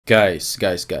Guys,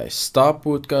 stop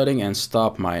woodcutting and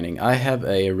stop mining. I have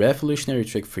a revolutionary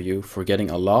trick for you for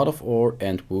getting a lot of ore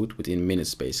and wood within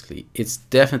minutes basically. It's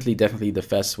definitely the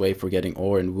fastest way for getting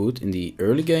ore and wood in the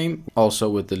early game, also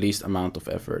with the least amount of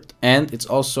effort. And it's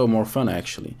also more fun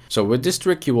actually. So with this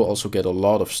trick you will also get a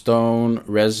lot of stone,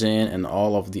 resin and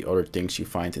all of the other things you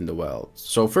find in the wild.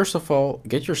 So first of all,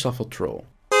 get yourself a troll.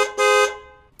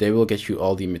 They will get you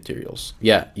all the materials.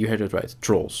 Yeah, you heard it right,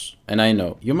 trolls. And I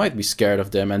know, you might be scared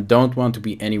of them and don't want to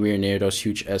be anywhere near those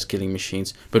huge ass killing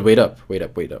machines. But wait up.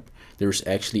 There's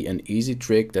actually an easy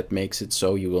trick that makes it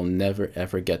so you will never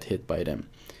ever get hit by them.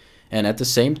 And at the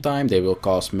same time, they will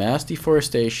cause mass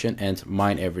deforestation and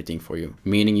mine everything for you.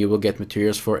 Meaning you will get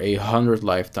materials for 100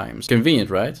 lifetimes. Convenient,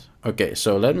 right? Okay,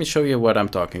 so let me show you what I'm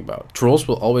talking about. Trolls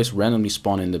will always randomly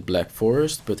spawn in the Black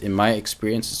Forest, but in my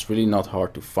experience, it's really not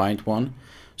hard to find one.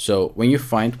 So when you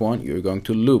find one, you're going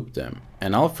to loop them.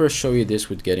 And I'll first show you this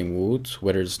with getting wood,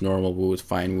 whether it's normal wood,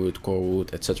 fine wood, core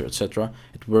wood, etc, etc.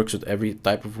 It works with every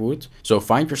type of wood. So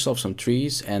find yourself some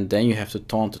trees and then you have to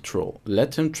taunt the troll.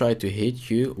 Let him try to hit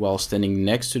you while standing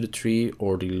next to the tree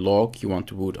or the log you want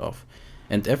to wood off.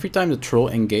 And every time the troll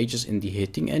engages in the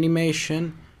hitting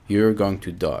animation, you're going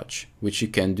to dodge, which you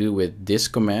can do with this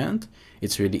command.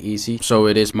 It's really easy. So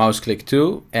it is mouse click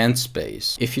 2 and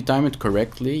space. If you time it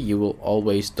correctly, you will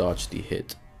always dodge the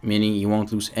hit, meaning you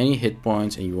won't lose any hit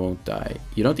points and you won't die.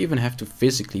 You don't even have to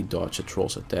physically dodge a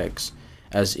troll's attacks,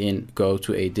 as in go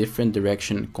to a different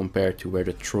direction compared to where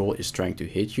the troll is trying to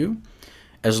hit you.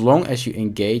 As long as you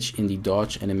engage in the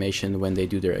dodge animation when they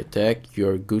do their attack,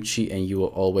 you're Gucci and you will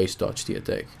always dodge the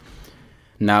attack.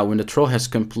 Now, when the troll has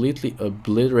completely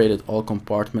obliterated all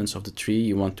compartments of the tree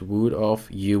you want to wood off,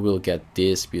 you will get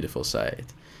this beautiful sight.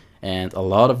 And a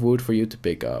lot of wood for you to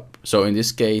pick up. So in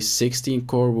this case, 16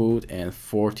 core wood and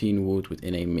 14 wood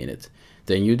within a minute.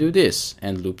 Then you do this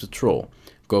and loop the troll.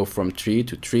 Go from tree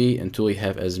to tree until you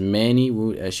have as many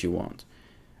wood as you want.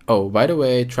 Oh, by the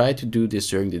way, try to do this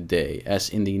during the day, as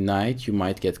in the night you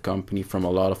might get company from a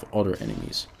lot of other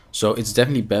enemies. So it's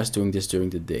definitely best doing this during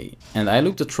the day. And I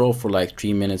looped the troll for like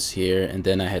 3 minutes here and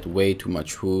then I had way too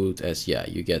much wood, as yeah,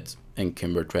 you get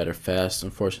encumbered rather fast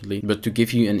unfortunately. But to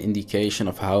give you an indication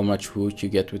of how much wood you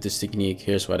get with this technique,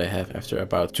 here's what I have after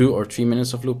about 2 or 3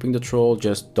 minutes of looping the troll,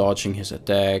 just dodging his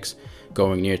attacks,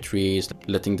 going near trees,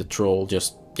 letting the troll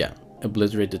just, yeah,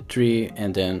 obliterate the tree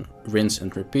and then rinse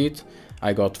and repeat.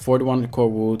 I got 41 core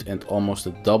wood and almost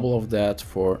a double of that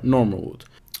for normal wood.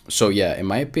 So yeah, in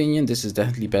my opinion, this is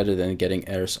definitely better than getting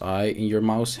RSI in your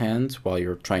mouse hand while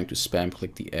you're trying to spam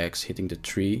click the X hitting the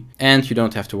tree. And you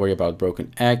don't have to worry about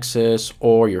broken axes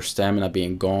or your stamina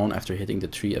being gone after hitting the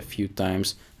tree a few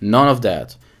times. None of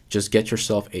that. Just get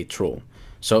yourself a troll.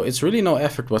 So it's really no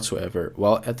effort whatsoever,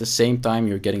 while at the same time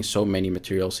you're getting so many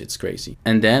materials, it's crazy.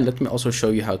 And then let me also show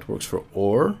you how it works for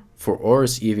ore. For ore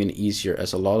it's even easier,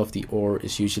 as a lot of the ore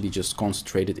is usually just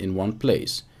concentrated in one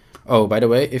place. Oh, by the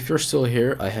way, if you're still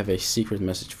here, I have a secret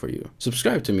message for you.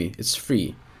 Subscribe to me, it's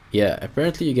free. Yeah,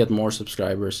 apparently you get more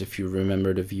subscribers if you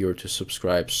remember the viewer to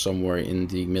subscribe somewhere in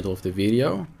the middle of the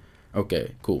video.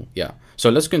 Okay, cool, yeah. So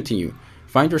let's continue.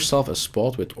 Find yourself a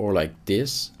spot with ore like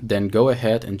this, then go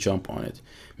ahead and jump on it.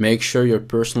 Make sure your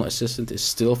personal assistant is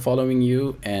still following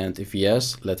you, and if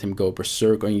yes, let him go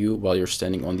berserk on you while you're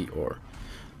standing on the ore.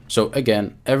 So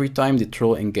again, every time the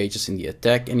troll engages in the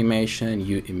attack animation,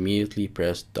 you immediately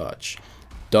press dodge.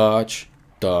 Dodge,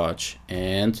 dodge,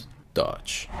 and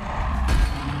dodge.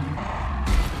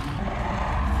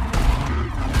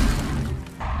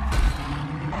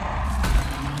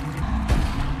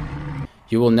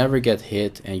 You will never get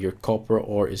hit and your copper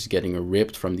ore is getting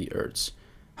ripped from the earths.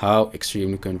 How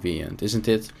extremely convenient, isn't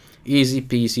it? Easy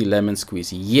peasy lemon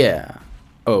squeezy, yeah.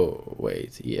 Oh,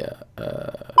 wait, yeah.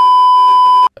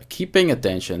 Keep paying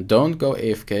attention, don't go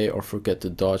AFK or forget to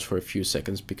dodge for a few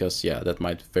seconds because yeah, that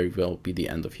might very well be the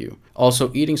end of you. Also,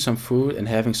 eating some food and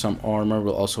having some armor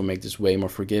will also make this way more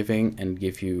forgiving and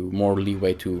give you more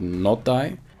leeway to not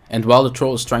die. And while the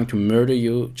troll is trying to murder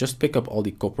you, just pick up all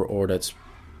the copper ore that's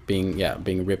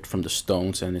being ripped from the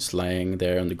stones and is lying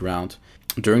there on the ground.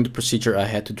 During the procedure I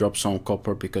had to drop some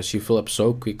copper because you fill up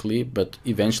so quickly, but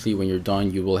eventually when you're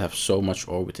done you will have so much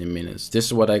ore within minutes. This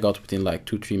is what I got within like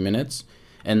 2-3 minutes.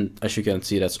 And as you can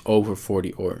see, that's over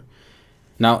 40 ore.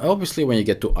 Now obviously when you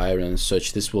get to iron and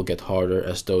such, this will get harder,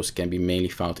 as those can be mainly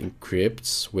found in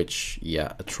crypts, which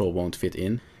yeah, a troll won't fit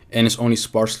in. And it's only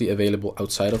sparsely available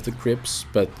outside of the crypts,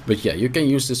 but yeah, you can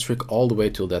use this trick all the way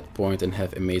till that point and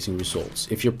have amazing results.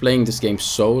 If you're playing this game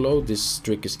solo, this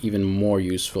trick is even more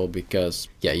useful because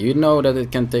yeah, you know that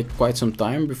it can take quite some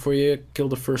time before you kill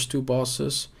the first 2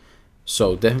 bosses.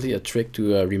 So definitely a trick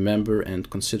to remember and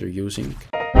consider using.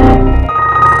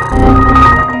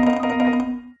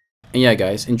 And yeah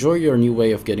guys, enjoy your new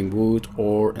way of getting wood,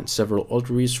 ore and several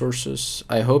other resources.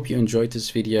 I hope you enjoyed this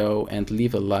video, and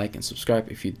leave a like and subscribe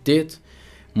if you did.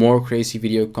 More crazy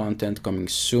video content coming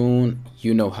soon,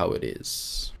 you know how it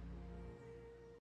is.